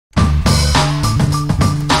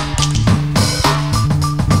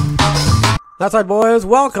That's right, boys.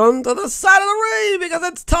 Welcome to the side of the ring because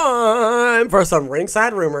it's time for some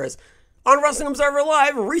ringside rumors. On Wrestling Observer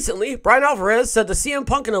Live recently, Bryan Alvarez said the CM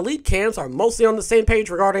Punk and Elite camps are mostly on the same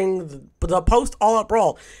page regarding the post-All-Out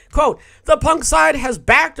Brawl. Quote, the Punk side has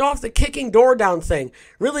backed off the kicking door down thing.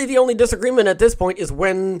 Really, the only disagreement at this point is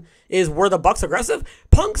were the Bucks aggressive?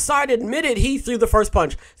 Punk's side admitted he threw the first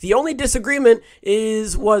punch. The only disagreement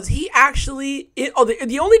was he actually in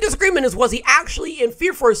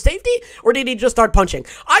fear for his safety, or did he just start punching?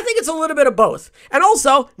 I think it's a little bit of both. And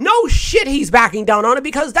also, no shit he's backing down on it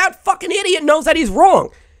because that fucking idiot knows that he's wrong.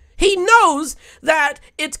 He knows that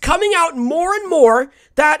it's coming out more and more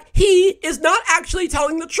that he is not actually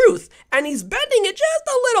telling the truth. And he's bending it just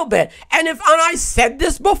a little bit. And I said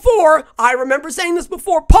this before, I remember saying this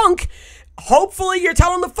before, Punk, hopefully you're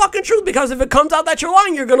telling the fucking truth, because if it comes out that you're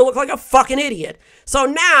lying, you're going to look like a fucking idiot. So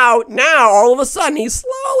now, all of a sudden, he's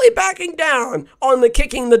slowly backing down on the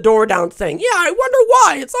kicking the door down thing. Yeah, I wonder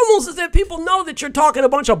why. It's almost as if people know that you're talking a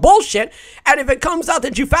bunch of bullshit, and if it comes out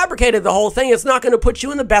that you fabricated the whole thing, it's not going to put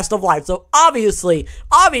you in the best of life. So obviously,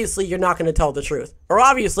 you're not going to tell the truth. Or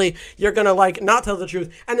obviously, you're going to, not tell the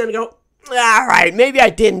truth, and then go, all right, maybe I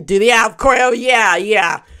didn't do that. Yeah, of course,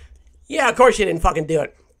 yeah, of course you didn't fucking do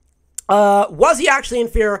it. Was he actually in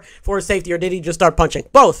fear for his safety, or did he just start punching?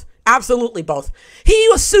 Both. Absolutely both. He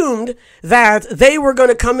assumed that they were going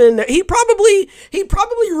to come in there. He probably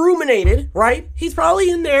ruminated, right? He's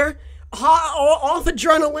probably in there off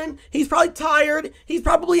adrenaline. He's probably tired. He's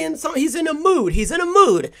probably he's in a mood.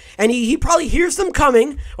 And he probably hears them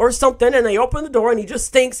coming or something, and they open the door and he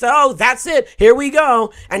just thinks, oh, that's it. Here we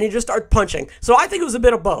go. And he just starts punching. So I think it was a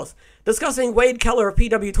bit of both. Discussing Wade Keller of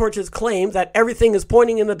PW Torch's claim that everything is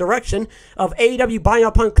pointing in the direction of AEW buying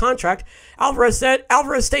out Punk contract, Alvarez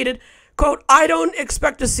stated, quote, I don't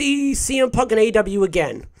expect to see CM Punk in AEW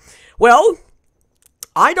again. Well,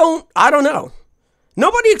 I don't know.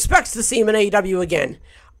 Nobody expects to see him in AEW again.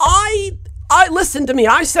 I listen to me.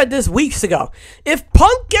 I said this weeks ago. If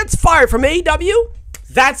Punk gets fired from AEW,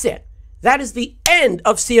 that's it. That is the end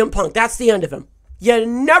of CM Punk. That's the end of him. You're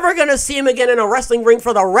never going to see him again in a wrestling ring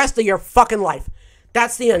for the rest of your fucking life.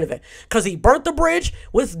 That's the end of it. Because he burnt the bridge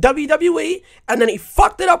with WWE, and then he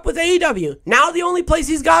fucked it up with AEW. Now the only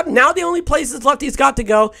places left he's got to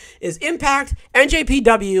go is Impact,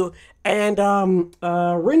 NJPW, and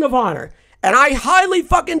Ring of Honor. And I highly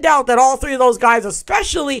fucking doubt that all three of those guys,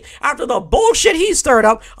 especially after the bullshit he stirred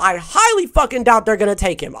up, I highly fucking doubt they're going to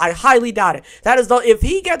take him. I highly doubt it. If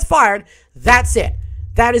he gets fired, that's it.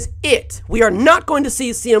 That is it. We are not going to see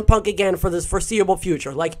CM Punk again for this foreseeable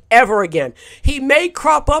future, like ever again. He may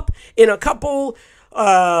crop up in a couple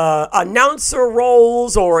announcer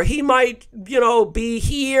roles, or he might, be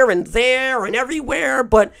here and there and everywhere.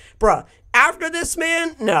 But, bruh, after this,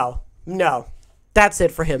 man, no. That's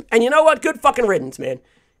it for him. And you know what? Good fucking riddance, man.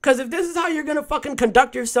 Because if this is how you're going to fucking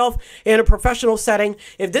conduct yourself in a professional setting,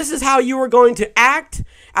 if this is how you are going to act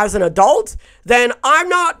as an adult, then I'm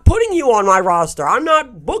not putting you on my roster. I'm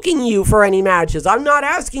not booking you for any matches. I'm not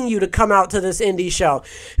asking you to come out to this indie show,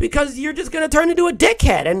 because you're just going to turn into a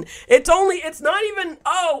dickhead. And it's not even,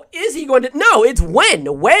 oh, is he going to? No, it's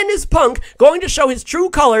when. When is Punk going to show his true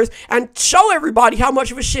colors and show everybody how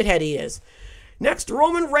much of a shithead he is? Next,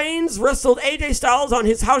 Roman Reigns wrestled AJ Styles on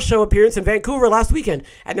his house show appearance in Vancouver last weekend,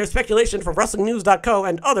 and there's speculation from WrestlingNews.co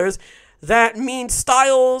and others that means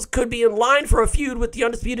Styles could be in line for a feud with the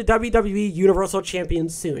undisputed WWE Universal Champion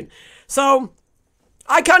soon. So,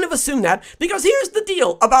 I kind of assume that, because here's the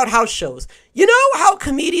deal about house shows. You know how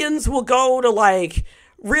comedians will go to,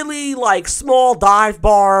 really, small dive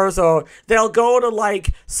bars, or they'll go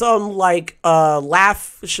to, some,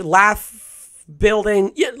 laugh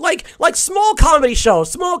building, yeah, like small comedy shows,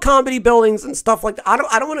 small comedy buildings and stuff like that.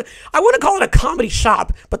 I want to call it a comedy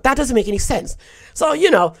shop, but that doesn't make any sense. So,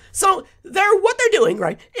 what they're doing,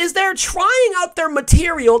 right, is they're trying out their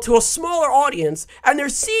material to a smaller audience, and they're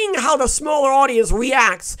seeing how the smaller audience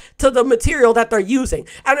reacts to the material that they're using.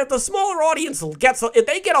 And if the smaller audience if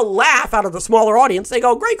they get a laugh out of the smaller audience, they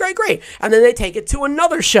go, great. And then they take it to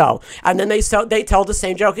another show, and then they tell the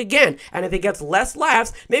same joke again. And if it gets less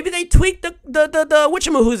laughs, maybe they tweak the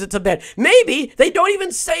whatchamahoots a bit. Maybe they don't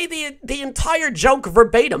even say the entire joke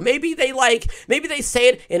verbatim. Maybe they say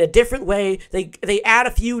it in a different way. They add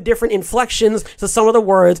a few different inflections to some of the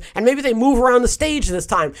words, and maybe they move around the stage this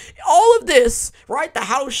time. All of this, right, the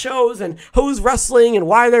house shows and who's wrestling and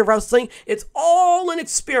why they're wrestling, it's all an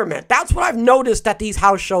experiment. That's what I've noticed that these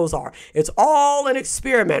house shows are. It's all an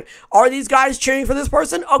experiment. Are these guys cheering for this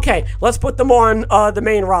person? Okay, let's put them on the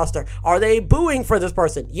main roster. Are they booing for this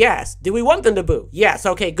person? Yes. Do we want them reason to boo. Yes,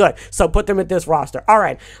 okay, good. So put them at this roster. All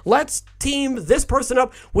right, let's team this person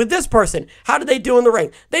up with this person. How did they do in the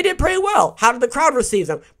ring? They did pretty well. How did the crowd receive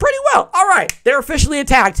them? Pretty well. All right, they're officially a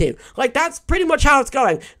tag team. Like, that's pretty much how it's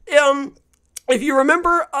going. If you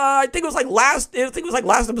remember, I think it was like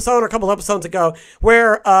last episode or a couple episodes ago,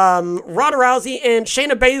 where Ronda Rousey and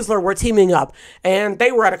Shayna Baszler were teaming up, and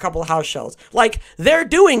they were at a couple of house shows. Like, they're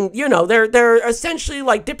doing, they're essentially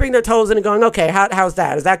like dipping their toes in and going, okay, how's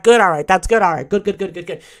that? Is that good? All right, that's good. All right,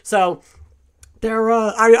 good. So they're,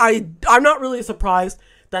 I'm not really surprised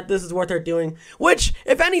that this is what they're doing. Which,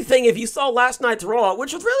 if anything, if you saw last night's Raw,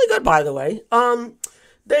 which was really good, by the way,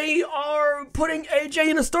 they are putting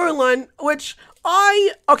AJ in a storyline, which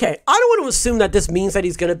I don't want to assume that this means that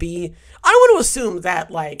he's going to be, I don't want to assume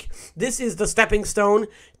that, like, this is the stepping stone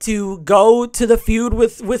to go to the feud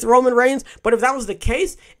with Roman Reigns, but if that was the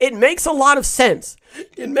case, it makes a lot of sense.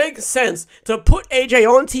 It makes sense to put AJ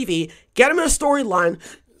on TV, get him in a storyline,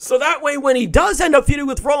 so that way when he does end up feuding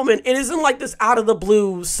with Roman, it isn't like this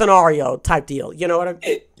out-of-the-blue scenario type deal, you know what I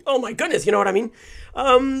mean? Oh my goodness, you know what I mean?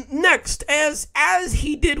 Next, as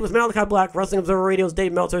he did with Malachi Black, Wrestling Observer Radio's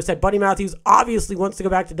Dave Meltzer said Buddy Matthews obviously wants to go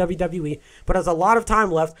back to WWE, but has a lot of time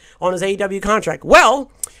left on his AEW contract.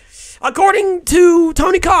 Well, according to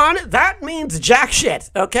Tony Khan, that means jack shit,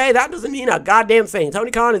 okay? That doesn't mean a goddamn thing. Tony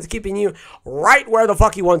Khan is keeping you right where the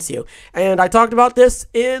fuck he wants you. And I talked about this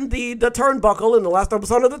in the Turnbuckle, in the last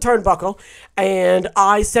episode of the Turnbuckle, and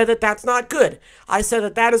I said that that's not good. I said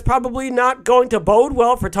that that is probably not going to bode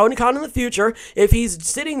well for Tony Khan in the future if he's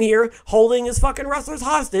sitting here holding his fucking wrestlers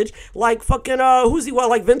hostage like fucking,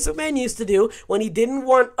 like Vince McMahon used to do when he didn't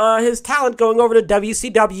want his talent going over to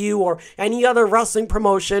WCW or any other wrestling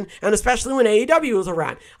promotion, and especially when AEW was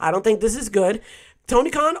around. I don't think this is good. Tony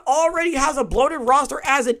Khan already has a bloated roster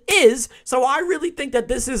as it is, so I really think that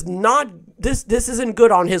this is not, this isn't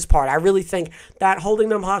good on his part. I really think that holding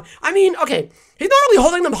them hostage, I mean, okay, he's not only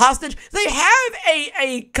holding them hostage, they have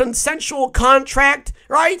a consensual contract,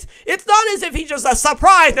 right? It's not as if he's just a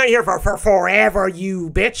surprise, not here for forever, you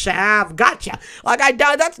bitch, I've gotcha. Like,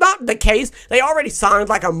 that's not the case. They already signed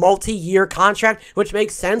like a multi-year contract, which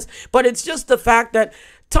makes sense, but it's just the fact that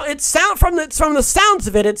from the sounds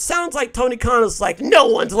of it, it sounds like Tony Khan is like, no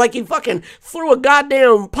one's, like he fucking threw a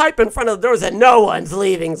goddamn pipe in front of the doors and no one's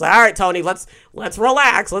leaving. He's like, all right, Tony, let's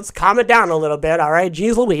relax. Let's calm it down a little bit. All right,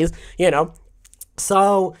 geez Louise,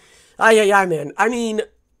 So, yeah, man. I mean,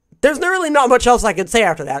 there's really not much else I can say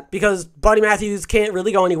after that because Buddy Matthews can't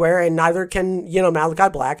really go anywhere and neither can, Malachi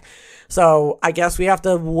Black. So I guess we have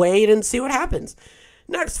to wait and see what happens.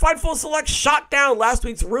 Next, Fightful Select shot down last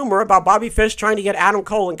week's rumor about Bobby Fish trying to get Adam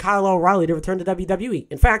Cole and Kyle O'Reilly to return to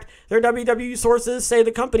WWE. In fact, their WWE sources say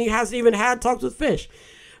the company hasn't even had talks with Fish.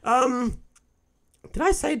 Did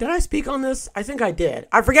I speak on this? I think I did.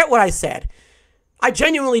 I forget what I said. I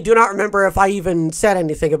genuinely do not remember if I even said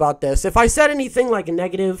anything about this. If I said anything like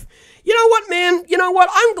negative, you know what, man? You know what?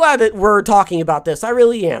 I'm glad that we're talking about this. I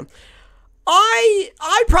really am.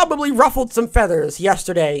 I probably ruffled some feathers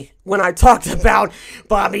yesterday when I talked about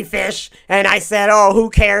Bobby Fish and I said, oh, who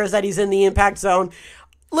cares that he's in the Impact Zone?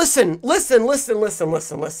 Listen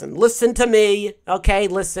to me, okay?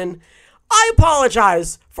 Listen. I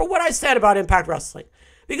apologize for what I said about Impact Wrestling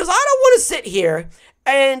because I don't want to sit here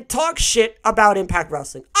and talk shit about Impact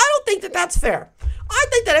Wrestling. I don't think that that's fair. I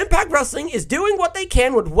think that Impact Wrestling is doing what they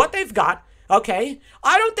can with what they've got. Okay,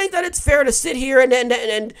 I don't think that it's fair to sit here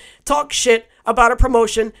and talk shit about a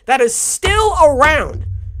promotion that is still around.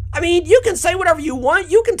 I mean, you can say whatever you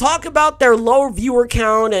want. You can talk about their low viewer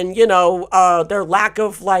count and, their lack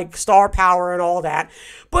of, like, star power and all that.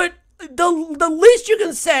 But the least you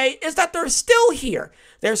can say is that they're still here.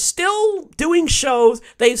 They're still doing shows.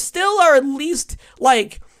 They still are at least,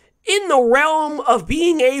 like, in the realm of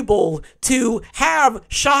being able to have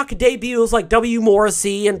shock debuts like W.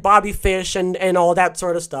 Morrissey and Bobby Fish and all that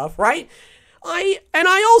sort of stuff, right?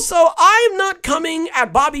 I'm not coming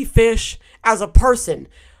at Bobby Fish as a person.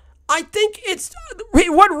 I think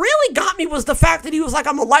what really got me was the fact that he was like,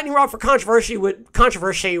 I'm a lightning rod for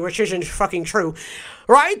controversy, which isn't fucking true,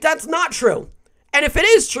 right? That's not true. And if it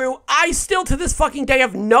is true, I still to this fucking day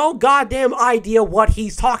have no goddamn idea what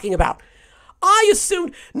he's talking about. I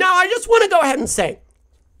assumed, now I just want to go ahead and say,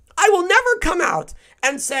 I will never come out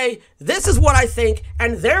and say, this is what I think,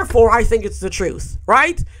 and therefore I think it's the truth,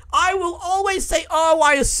 right? I will always say, oh,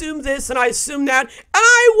 I assume this and I assume that, and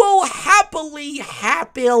I will happily,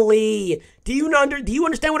 do you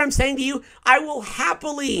understand what I'm saying to you? I will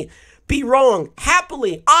happily be wrong.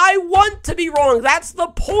 Happily. I want to be wrong. That's the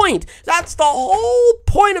point. That's the whole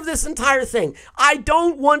point of this entire thing. I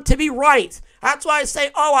don't want to be right. That's why I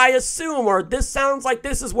say, oh, I assume, or this sounds like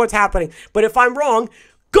this is what's happening. But if I'm wrong,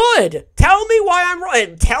 good. Tell me why I'm wrong.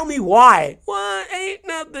 And tell me why. Well,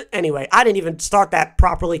 anyway, I didn't even start that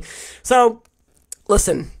properly. So,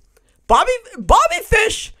 listen, Bobby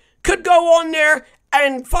Fish could go on there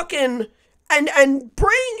and fucking and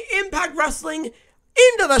bring Impact Wrestling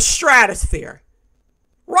into the stratosphere.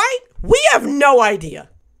 Right? We have no idea.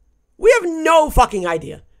 We have no fucking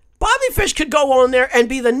idea. Bobby Fish could go on there and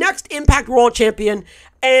be the next Impact World Champion,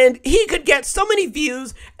 and he could get so many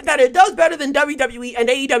views that it does better than WWE and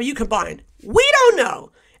AEW combined. We don't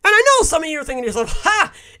know. And I know some of you are thinking to yourself,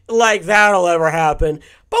 ha, like that'll ever happen.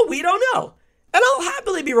 But we don't know. And I'll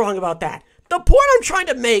happily be wrong about that. The point I'm trying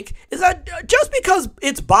to make is that just because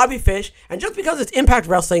it's Bobby Fish and just because it's Impact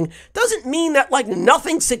Wrestling doesn't mean that like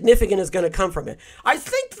nothing significant is going to come from it. I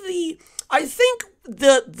think the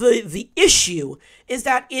issue is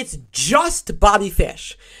that it's just Bobby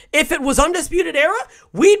Fish. If it was Undisputed Era,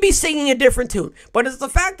 we'd be singing a different tune. But it's the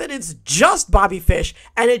fact that it's just Bobby Fish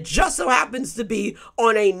and it just so happens to be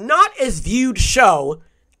on a not as viewed show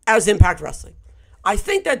as Impact Wrestling. I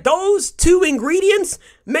think that those two ingredients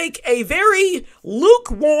make a very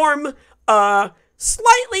lukewarm,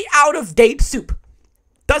 slightly out of date soup.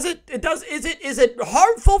 Is it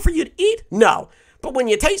harmful for you to eat? No. But when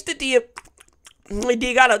you taste it, do you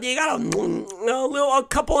got a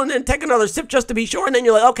couple and then take another sip just to be sure, and then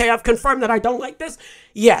you're like, okay, I've confirmed that I don't like this?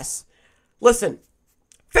 Yes. Listen,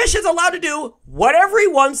 Fish is allowed to do whatever he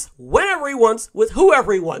wants, whenever he wants, with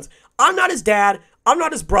whoever he wants. I'm not his dad. I'm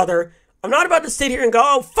not his brother. I'm not about to sit here and go,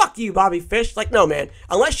 oh, fuck you, Bobby Fish. Like, no, man.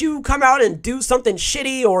 Unless you come out and do something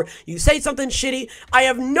shitty or you say something shitty, I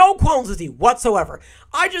have no qualms with you whatsoever.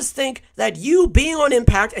 I just think that you being on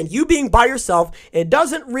Impact and you being by yourself, it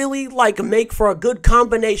doesn't really, like, make for a good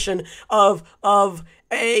combination of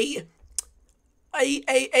a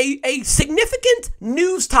significant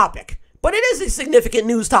news topic. But it is a significant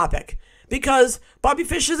news topic because Bobby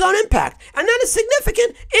Fish is on Impact. And that is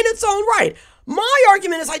significant in its own right. My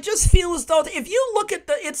argument is I just feel as though if you look at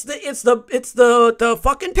the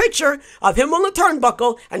fucking picture of him on the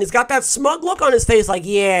turnbuckle and he's got that smug look on his face like,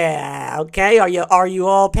 yeah, okay, are you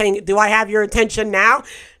all paying, do I have your attention now?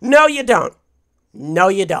 No, you don't. No,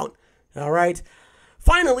 you don't. All right.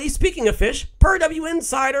 Finally, speaking of Fish, per PW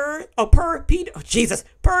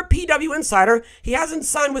Insider, he hasn't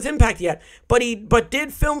signed with Impact yet, but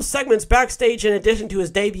did film segments backstage in addition to his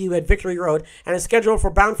debut at Victory Road and is scheduled for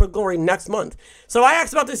Bound for Glory next month. So I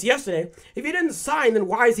asked about this yesterday. If he didn't sign, then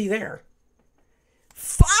why is he there?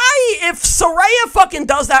 If Saraya fucking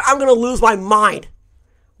does that, I'm going to lose my mind.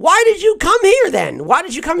 Why did you come here then? Why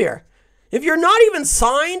did you come here? If you're not even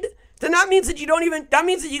signed, then that means that that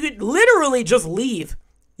means that you could literally just leave.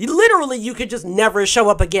 You could just never show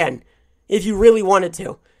up again if you really wanted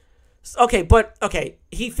to. Okay,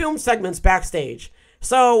 he filmed segments backstage.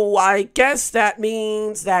 So I guess that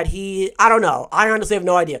means that I don't know. I honestly have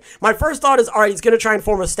no idea. My first thought is, all right, he's going to try and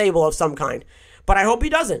form a stable of some kind. But I hope he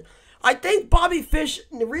doesn't. I think Bobby Fish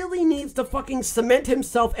really needs to fucking cement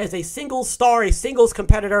himself as a single star, a singles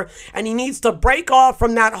competitor, and he needs to break off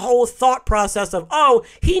from that whole thought process of, oh,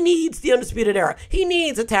 he needs the Undisputed Era. He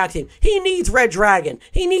needs a tag team. He needs Red Dragon.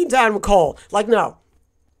 He needs Adam Cole. Like, no.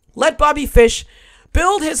 Let Bobby Fish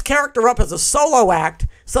build his character up as a solo act,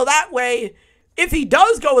 so that way, if he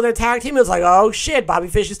does go with a tag team, it's like, oh shit, Bobby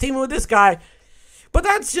Fish is teaming with this guy. But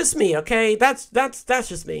that's just me, okay? That's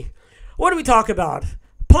just me. What do we talk about?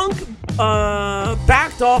 Punk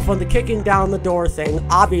backed off on the kicking down the door thing,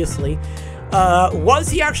 obviously. Was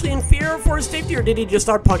he actually in fear for his safety, or did he just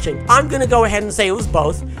start punching? I'm going to go ahead and say it was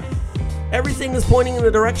both. Everything is pointing in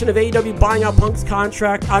the direction of AEW buying out Punk's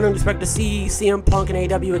contract. I don't expect to see CM Punk in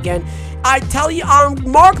AEW again. I tell you,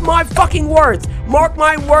 mark my fucking words. Mark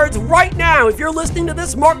my words right now. If you're listening to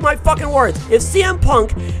this, mark my fucking words. If CM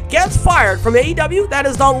Punk gets fired from AEW, that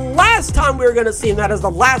is the last time we're going to see him. That is the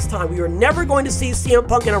last time. We are never going to see CM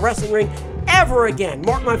Punk in a wrestling ring ever again.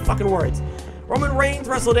 Mark my fucking words. Roman Reigns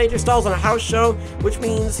wrestled AJ Styles on a house show, which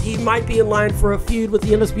means he might be in line for a feud with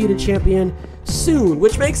the Undisputed Champion soon,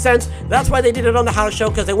 which makes sense. That's why they did it on the house show,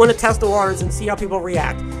 because they want to test the waters and see how people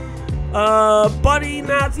react. Buddy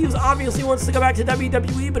Matthews obviously wants to go back to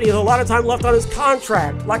WWE, but he has a lot of time left on his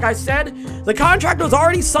contract. Like I said, the contract was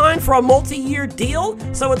already signed for a multi-year deal,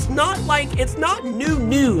 so it's not new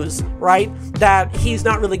news, right, that he's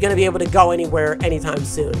not really going to be able to go anywhere anytime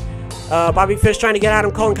soon. Bobby Fish trying to get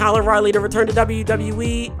Adam Cole and Kyle O'Reilly to return to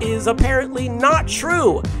WWE is apparently not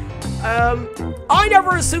true. I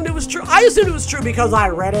never assumed it was true. I assumed it was true because I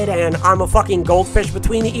read it and I'm a fucking goldfish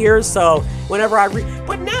between the ears, so whenever I read...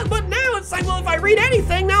 But now it's like, well, if I read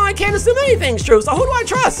anything, now I can't assume anything's true, so who do I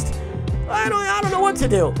trust? I don't know what to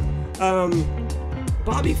do.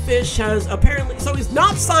 Bobby Fish has apparently, so he's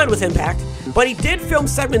not signed with Impact, but he did film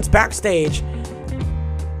segments backstage.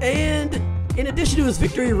 And in addition to his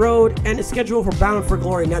Victory Road and his schedule for Bound for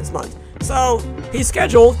Glory next month. So he's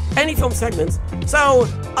scheduled and he filmed segments. So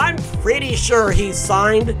I'm pretty sure he's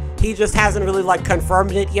signed. He just hasn't really like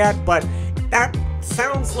confirmed it yet, but that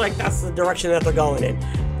sounds like that's the direction that they're going in.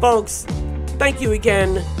 Folks, thank you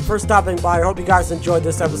again for stopping by. I hope you guys enjoyed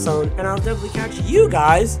this episode, and I'll definitely catch you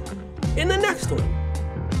guys in the next one.